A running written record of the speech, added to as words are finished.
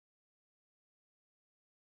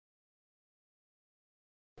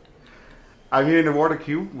I'm here in the water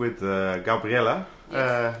cube with Gabriella.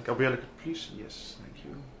 Yes. Gabriella, please. Yes, thank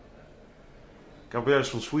you. Gabriella is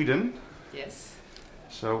from Sweden. Yes.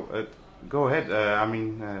 So go ahead.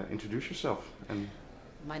 Introduce yourself. And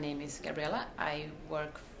My name is Gabriella. I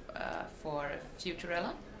work for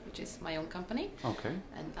Futurella, which is my own company. okay.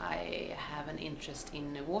 And I have an interest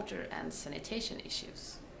in water and sanitation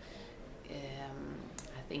issues.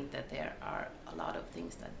 I think that there are a lot of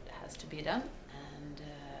things that has to be done, and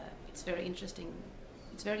it's very interesting.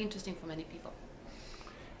 It's very interesting for many people.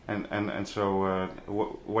 And so,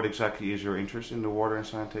 what exactly is your interest in the water and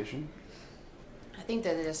sanitation? I think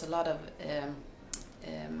that there's a lot of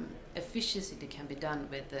efficiency that can be done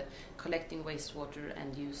with collecting wastewater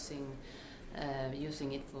and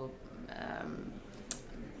using it for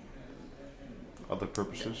Other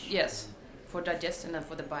purposes? yes, for digestion and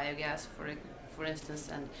for the biogas, for instance,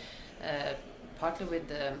 and partly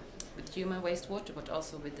with human wastewater, but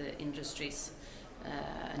also with the industries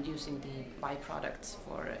and using the byproducts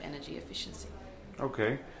for energy efficiency.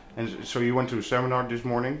 Okay. And so you went to a seminar this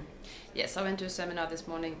morning? Yes, I went to a seminar this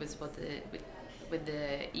morning with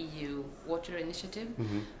the EU Water Initiative,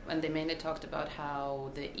 when they mainly talked about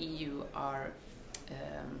how the EU are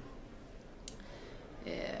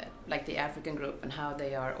like the African group, and how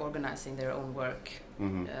they are organizing their own work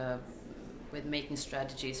with making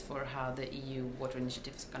strategies for how the EU Water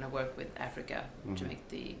Initiative is going to work with Africa to make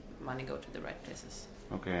the money go to the right places.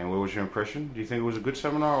 Okay, and what was your impression? Do you think it was a good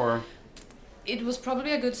seminar, or? It was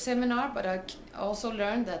probably a good seminar, but I also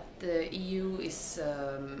learned that the EU is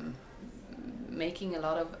making a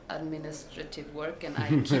lot of administrative work, and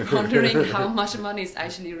I keep wondering how much money is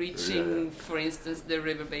actually reaching, for instance, the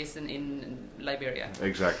river basin in Liberia.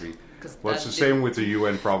 Exactly. Well, it's the same with the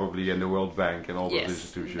UN probably, and the World Bank and all those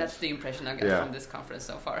institutions. That's the impression I got from this conference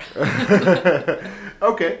so far.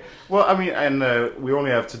 Okay. Well, I mean, and we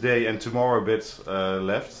only have today and tomorrow a bit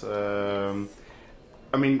left.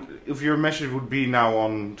 I mean, if your message would be now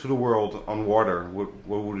to the world on water,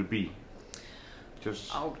 what would it be?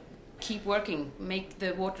 Just I'll keep working, make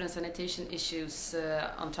the water and sanitation issues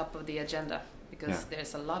on top of the agenda, because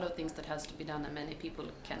there's a lot of things that has to be done, and many people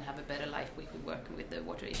can have a better life if we work with the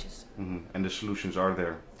water issues. And the solutions are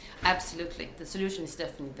there. Absolutely, the solution is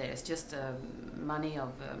definitely there. It's just money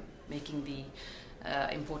of making the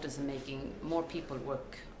importance of making more people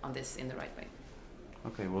work on this in the right way.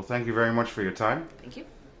 Okay, well, thank you very much for your time. Thank you.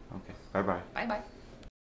 Okay, bye-bye. Bye-bye.